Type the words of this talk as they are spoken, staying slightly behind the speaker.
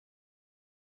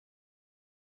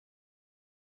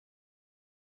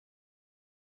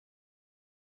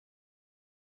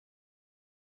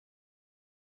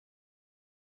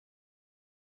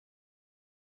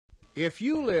If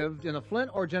you lived in the Flint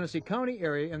or Genesee County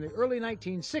area in the early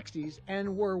 1960s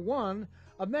and were one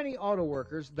of many auto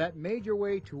workers that made your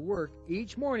way to work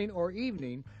each morning or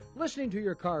evening listening to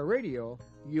your car radio,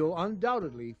 you'll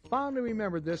undoubtedly fondly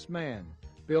remember this man,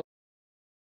 Bill.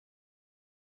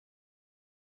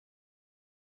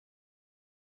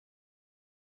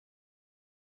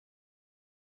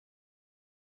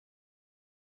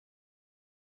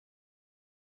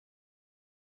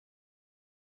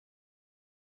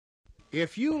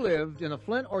 If you lived in the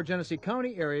Flint or Genesee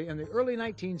County area in the early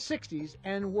 1960s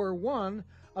and were one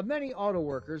of many auto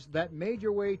workers that made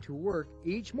your way to work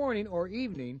each morning or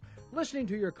evening listening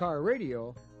to your car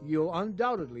radio, you'll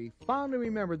undoubtedly fondly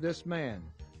remember this man,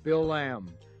 Bill Lamb,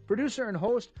 producer and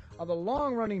host of the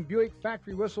long-running Buick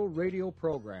Factory Whistle radio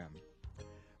program.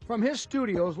 From his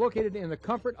studios located in the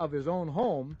comfort of his own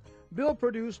home, Bill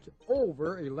produced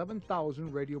over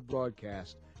 11,000 radio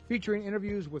broadcasts featuring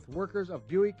interviews with workers of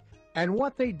Buick and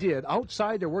what they did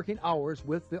outside their working hours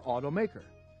with the automaker.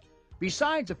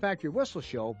 Besides the Factory Whistle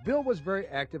Show, Bill was very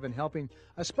active in helping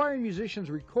aspiring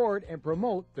musicians record and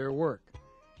promote their work.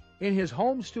 In his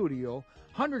home studio,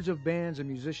 hundreds of bands and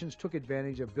musicians took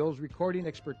advantage of Bill's recording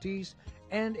expertise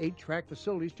and 8-track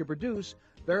facilities to produce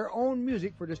their own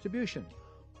music for distribution.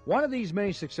 One of these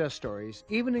many success stories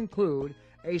even include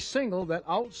a single that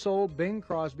outsold Bing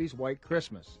Crosby's White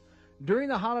Christmas. During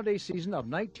the holiday season of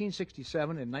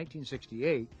 1967 and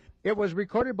 1968, it was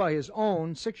recorded by his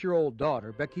own 6-year-old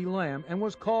daughter, Becky Lamb, and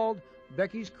was called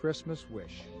Becky's Christmas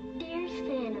Wish. Dear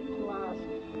Santa Claus,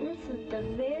 this is the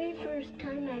very first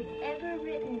time I've ever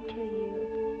written to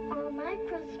you. All my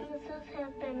Christmases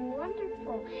have been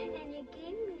wonderful, and you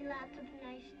gave me lots of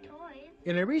nice toys.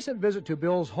 In a recent visit to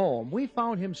Bill's home, we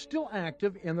found him still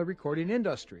active in the recording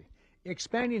industry,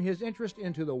 expanding his interest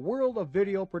into the world of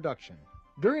video production.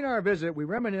 During our visit, we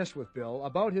reminisced with Bill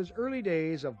about his early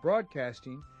days of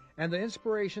broadcasting and the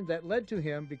inspiration that led to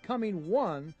him becoming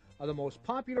one of the most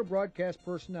popular broadcast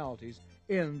personalities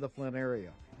in the Flint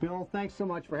area. Bill, thanks so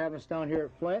much for having us down here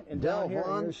at Flint and down here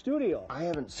in your studio. I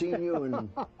haven't seen you in,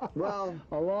 well,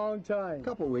 a long time. A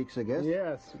couple weeks, I guess.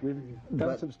 Yes, we've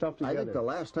done some stuff together. I think the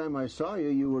last time I saw you,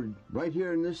 you were right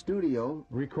here in this studio.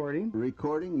 Recording.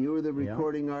 You were the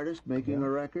recording artist making a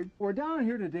record. We're down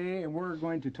here today, and we're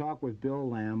going to talk with Bill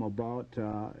Lamb about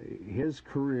his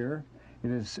career. It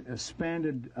has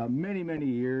spanned many, many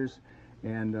years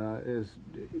and is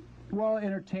well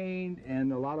entertained,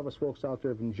 and a lot of us folks out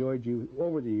there have enjoyed you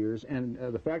over the years, and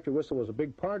the Factory Whistle was a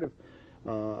big part of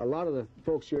a lot of the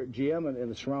folks here at GM and in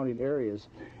the surrounding areas.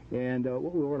 And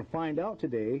what we're going to find out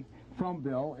today from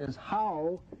Bill is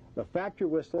how the Factory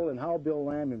Whistle and how Bill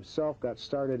Lamb himself got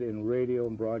started in radio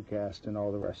and broadcast and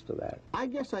all the rest of that. I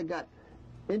guess I got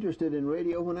interested in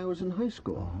radio when I was in high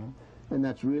school, and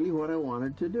that's really what I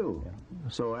wanted to do.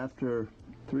 So after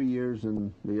 3 years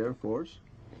in the Air Force,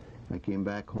 I came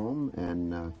back home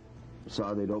and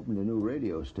saw they'd opened a new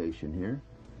radio station here.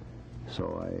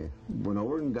 So I went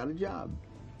over and got a job.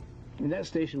 And that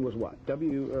station was what?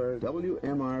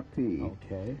 WMRP,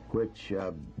 okay. Which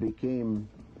became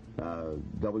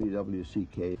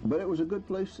WWCK. But it was a good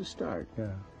place to start.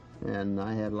 Yeah. And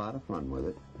I had a lot of fun with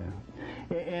it. Yeah.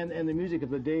 And the music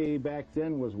of the day back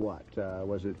then was what?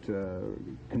 Was it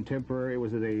contemporary?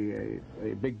 Was it a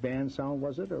big band sound,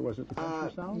 was it? Or was it the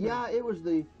country sound? Yeah, it was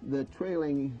the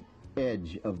trailing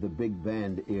edge of the big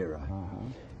band era.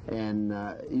 And,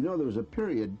 you know, there was a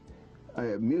period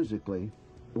musically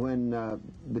when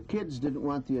the kids didn't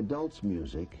want the adults'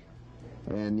 music,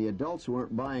 and the adults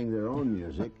weren't buying their own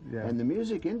music, and the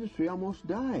music industry almost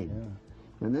died.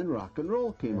 And then rock and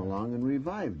roll came along and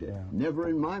revived it. Never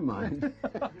in my mind.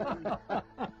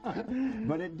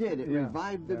 But it did. It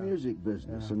revived the music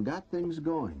business and got things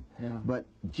going. But,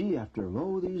 gee, after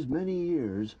these many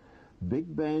years,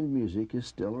 big band music is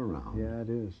still around. Yeah, it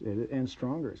is. And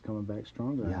stronger. It's coming back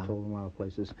stronger, I'm told, in a lot of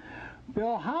places.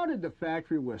 Bill, how did the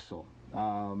Factory Whistle?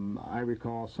 I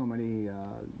recall so many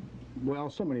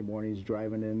mornings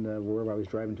driving in wherever I was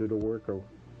driving to work or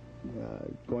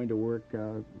going to work,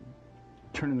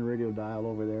 turning the radio dial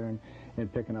over there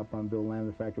and picking up on Bill Lamb,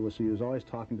 the Factory Whistle. He was always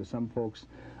talking to some folks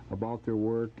about their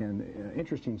work and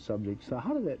interesting subjects. So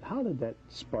how did that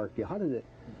spark you? How did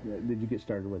you get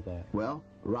started with that? Well,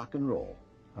 rock and roll.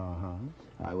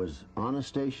 I was on a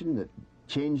station that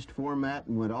changed format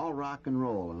and went all rock and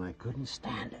roll, and I couldn't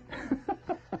stand it.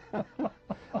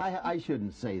 I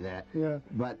shouldn't say that.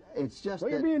 But it's just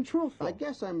you're being truthful. I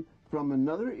guess I'm from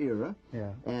another era,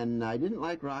 and I didn't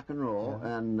like rock and roll,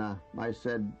 and I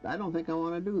said, I don't think I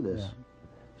want to do this.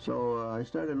 So I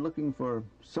started looking for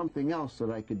something else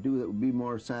that I could do that would be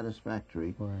more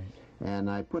satisfactory. And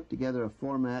I put together a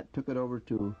format, took it over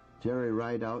to Jerry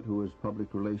Rideout, who was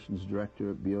public relations director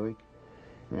at Buick.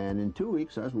 And in 2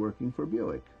 weeks, I was working for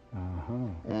Buick.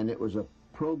 And it was a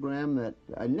program that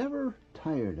I never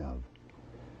tired of.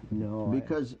 No.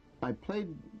 Because I played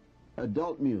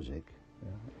adult music,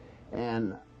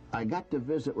 and I got to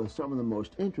visit with some of the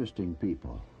most interesting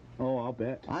people. Oh, I'll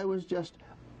bet. I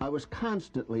was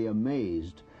constantly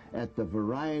amazed at the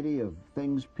variety of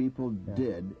things people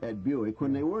did at Buick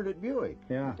when they weren't at Buick.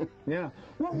 Yeah, yeah.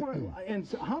 And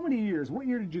so how many years? What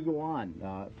year did you go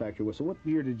on Factory Whistle? What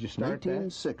year did you start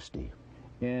 1960. that?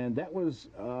 And that was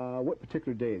what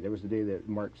particular day? That was the day that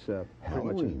marks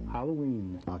Halloween.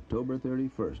 Halloween. October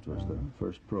 31st was the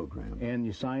first program. And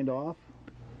you signed off?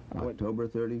 October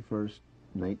 31st,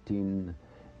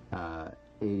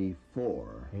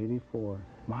 1984. 84.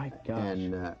 My gosh.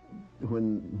 And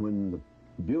when the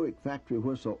Buick Factory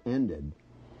Whistle ended,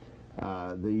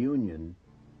 the union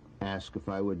asked if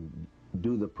I would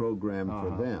do the program for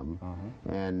them,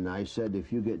 and I said,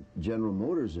 if you get General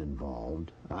Motors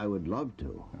involved, I would love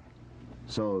to.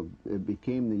 So it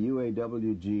became the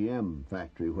UAW GM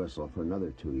Factory Whistle for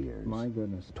another 2 years. My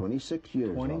goodness. 26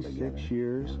 years 26 altogether.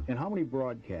 years. Yeah. And how many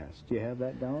broadcasts? Do you have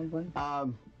that down, Glenn?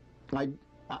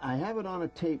 I have it on a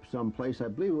tape someplace. I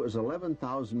believe it was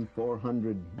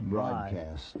 11,400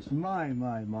 broadcasts. My.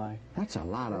 That's a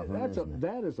lot of them, isn't it?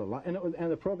 That is a lot.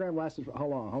 And the program lasted for how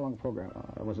long? How long a program?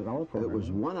 Was it an hour program? It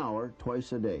was 1 hour,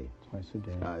 twice a day. Twice a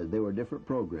day. They were different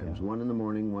programs, one in the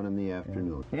morning, one in the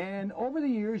afternoon. And over the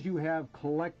years, you have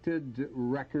collected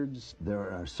records.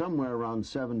 There are somewhere around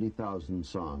 70,000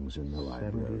 songs in the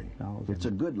library. 70,000. It's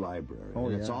a good library. Oh,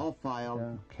 and it's all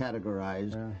filed,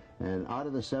 categorized, and out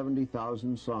of the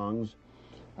 70,000 songs,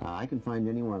 I can find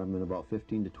any one of them in about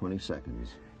 15 to 20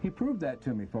 seconds. He proved that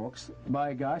to me, folks.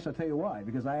 By gosh, I'll tell you why.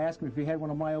 Because I asked him if he had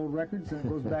one of my old records, and it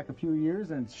goes back a few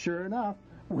years, and sure enough,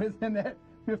 within that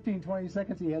 15, 20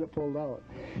 seconds, he had it pulled out.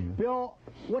 Bill,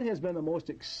 what has been the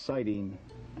most exciting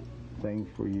thing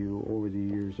for you over the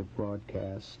years of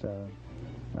broadcast?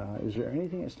 Is there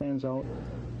anything that stands out?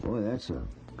 Boy, that's a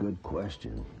good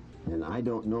question. And I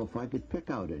don't know if I could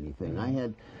pick out anything. I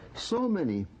had so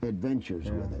many adventures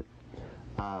with it.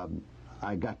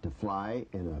 I got to fly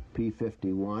in a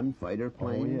P-51 fighter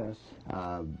plane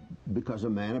because a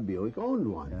man at Buick owned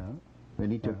one.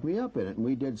 And he took me up in it, and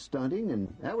we did stunting,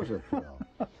 and that was a thrill.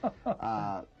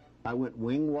 I went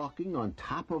wing walking on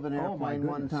top of an airplane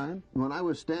one time. When I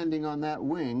was standing on that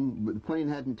wing, but the plane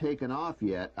hadn't taken off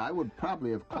yet, I would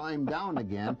probably have climbed down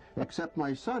again, except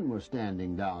my son was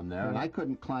standing down there, and I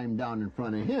couldn't climb down in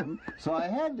front of him, so I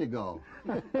had to go.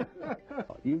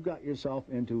 You've got yourself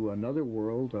into another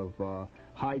world of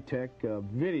high-tech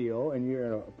video, and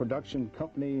you're a production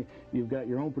company. You've got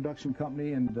your own production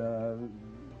company and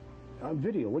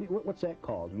video. What's that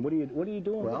called? And what are you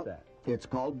doing with that? It's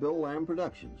called Bill Lamb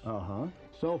Productions.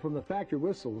 So from the Factory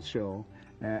Whistle Show,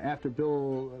 after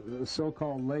Bill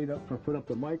so-called laid up or put up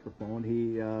the microphone,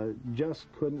 he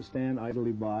just couldn't stand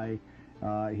idly by.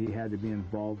 He had to be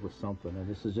involved with something, and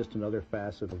this is just another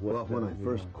facet of what. Well, when I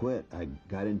first quit, I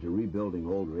got into rebuilding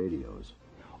old radios,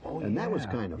 and that was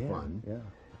kind of fun.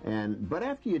 But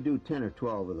after you do 10 or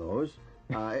 12 of those,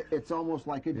 it's almost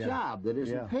like a job that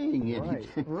isn't paying you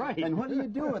anything. And what do you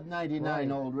do with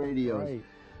 99 old radios?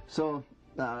 So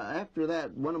after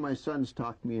that, one of my sons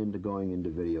talked me into going into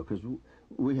video because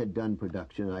we had done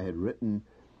production. I had written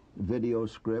video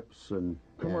scripts and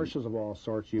commercials of all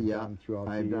sorts you've done throughout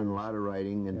the years. I've done a lot of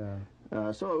writing, and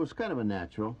so it was kind of a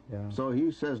natural. So he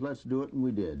says, let's do it, and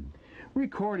we did.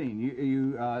 Recording.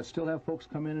 You still have folks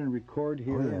come in and record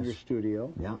here in your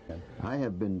studio? Yeah. I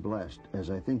have been blessed, as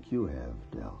I think you have,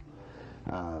 Del,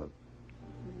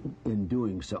 in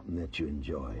doing something that you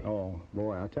enjoy. Oh,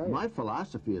 boy, I'll tell you. My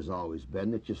philosophy has always been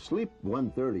that you sleep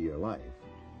 1/3 of your life.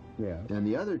 And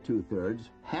the other 2/3,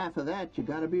 half of that you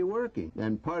got to be working.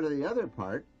 And part of the other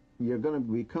part, you're going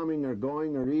to be coming or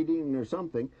going or eating or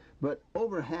something, but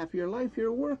over half your life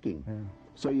you're working.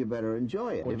 So you better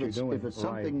enjoy it. If it's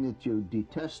something that you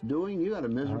detest doing, you got a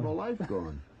miserable life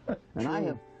going. And I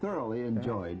have thoroughly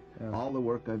enjoyed all the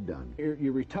work I've done.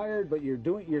 You're retired, but you're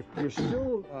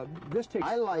still, this takes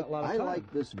a lot of time. I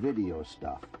like this video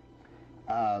stuff.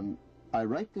 I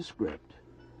write the script.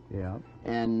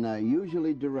 And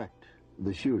usually direct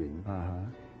the shooting.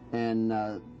 And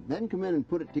then come in and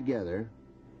put it together.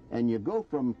 And you go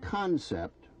from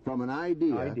concept, from an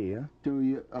idea.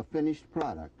 To a finished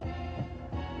product.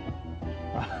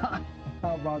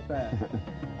 How about that?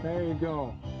 There you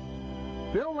go.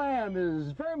 Bill Lamb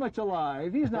is very much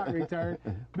alive. He's not retired.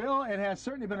 Bill, it has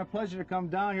certainly been a pleasure to come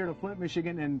down here to Flint,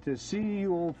 Michigan, and to see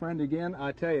you, old friend, again,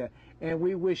 I tell you. And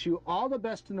we wish you all the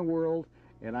best in the world.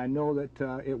 and I know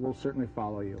that it will certainly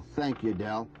follow you. Thank you,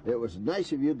 Del. It was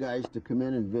nice of you guys to come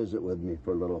in and visit with me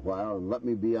for a little while and let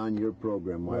me be on your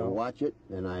program. I watch it,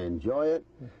 and I enjoy it,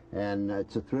 and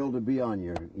it's a thrill to be on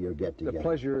your get-together. The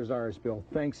pleasure is ours, Bill.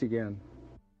 Thanks again.